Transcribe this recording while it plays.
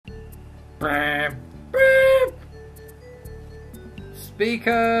Beep, beep.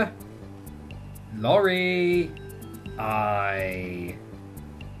 Speaker. Lorry. I.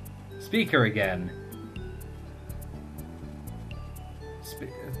 Speaker again.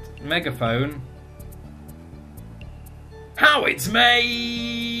 Megaphone. How it's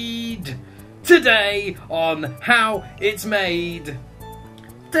made! Today on How It's Made.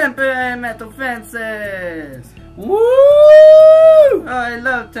 Temporary metal fences! Woo! Oh, I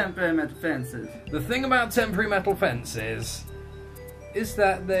love temporary metal fences. The thing about temporary metal fences is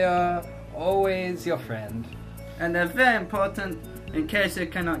that they are always your friend. And they're very important in case you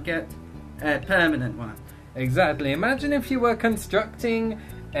cannot get a permanent one. Exactly. Imagine if you were constructing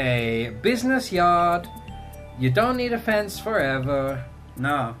a business yard. You don't need a fence forever.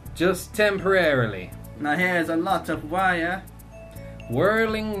 No. Just temporarily. Now here's a lot of wire.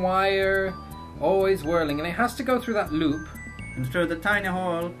 Whirling wire. Always whirling. And it has to go through that loop. And through the tiny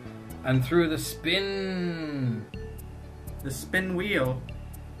hole. And through the spin. The spin wheel.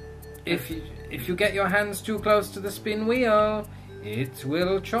 If you get your hands too close to the spin wheel, it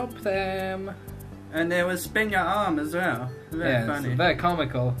will chop them. And they will spin your arm as well. Very funny. It's very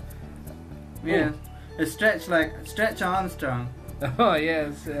comical. Yeah. It Stretch Armstrong. Oh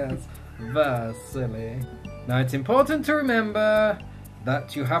yes, yes. Very silly. Now it's important to remember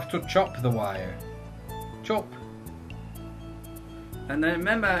that you have to chop the wire. Chop. And then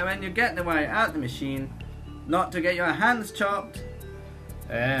remember when you get the wire out the machine, not to get your hands chopped.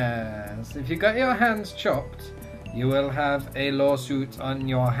 Yes, if you get your hands chopped, you will have a lawsuit on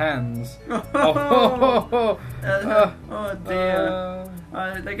your hands. Oh dear.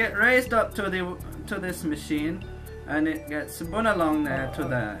 They get raised up to this machine, and it gets spun along there to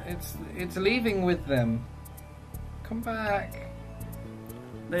there. It's leaving with them. Come back.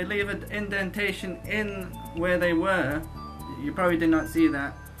 They leave an indentation in where they were. You probably did not see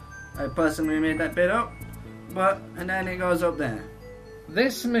that. I personally made that bit up. And then it goes up there.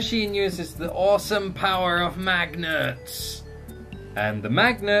 This machine uses the awesome power of magnets. And the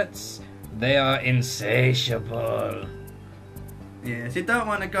magnets, they are insatiable. Yes, you don't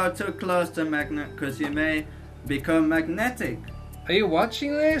want to go too close to a magnet because you may become magnetic. Are you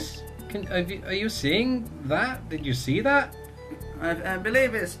watching this? Are you seeing that? Did you see that? I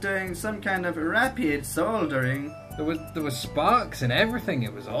believe it's doing some kind of rapid soldering. There was sparks and everything.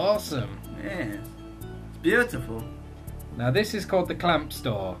 It was awesome. Yes, it's beautiful. Now this is called the clamp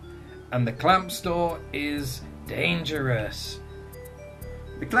store, and the clamp store is dangerous.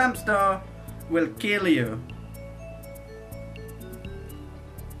 The clamp store will kill you.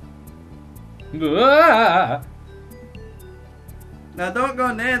 Ah! Now don't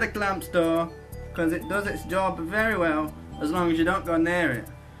go near the clamp store, because it does its job very well as long as you don't go near it.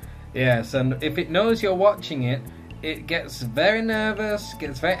 Yes, and if it knows you're watching it, it gets very nervous,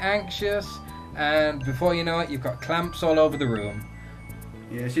 gets very anxious, and before you know it, you've got clamps all over the room.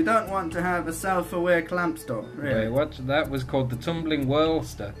 Yes, you don't want to have a self-aware clamp store, really. Wait, that was called the tumbling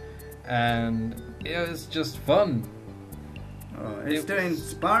whirlster, and it was just fun. Oh, it's doing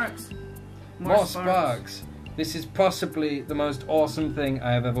sparks. More sparks. This is possibly the most awesome thing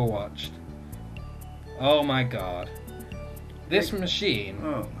I have ever watched. Oh my god. This machine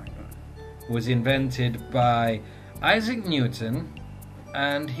was invented by Isaac Newton,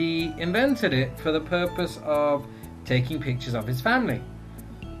 and he invented it for the purpose of taking pictures of his family.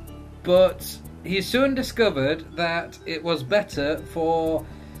 But he soon discovered that it was better for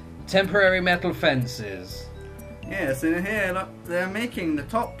temporary metal fences. Yes, and here, look, they're making the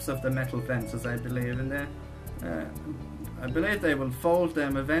tops of the metal fences, I believe, and I believe they will fold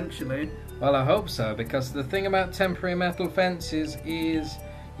them eventually. Well, I hope so, because the thing about temporary metal fences is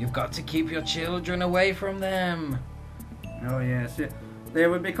you've got to keep your children away from them. Oh yes, yeah. They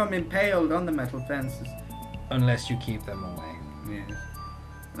will become impaled on the metal fences. Unless you keep them away. Yes.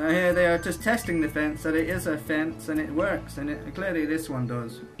 Now here they are just testing the fence, that it is a fence and it works, and clearly this one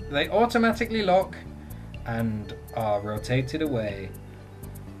does. They automatically lock and are rotated away.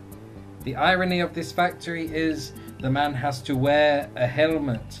 The irony of this factory is the man has to wear a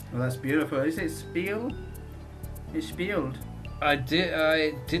helmet. Well, that's beautiful. Is it spiel? It's spieled. I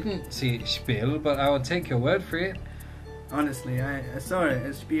didn't see it spiel, but I will take your word for it. Honestly, I saw it.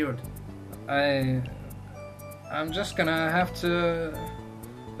 It's spieled. I'm just gonna have to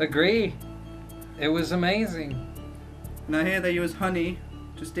agree. It was amazing. Now here they use honey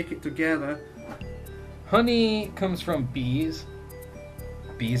to stick it together. Honey comes from bees.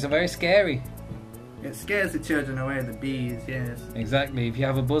 Bees are very scary. It scares the children away, the bees, yes. Exactly. If you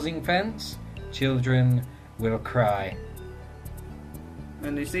have a buzzing fence, children will cry.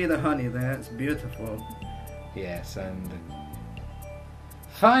 And you see the honey there, it's beautiful. Yes, and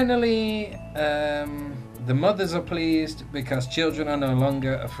Finally, the mothers are pleased because children are no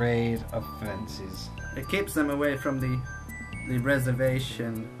longer afraid of fences. It keeps them away from the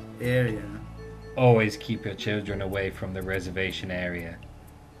reservation area. Always keep your children away from the reservation area.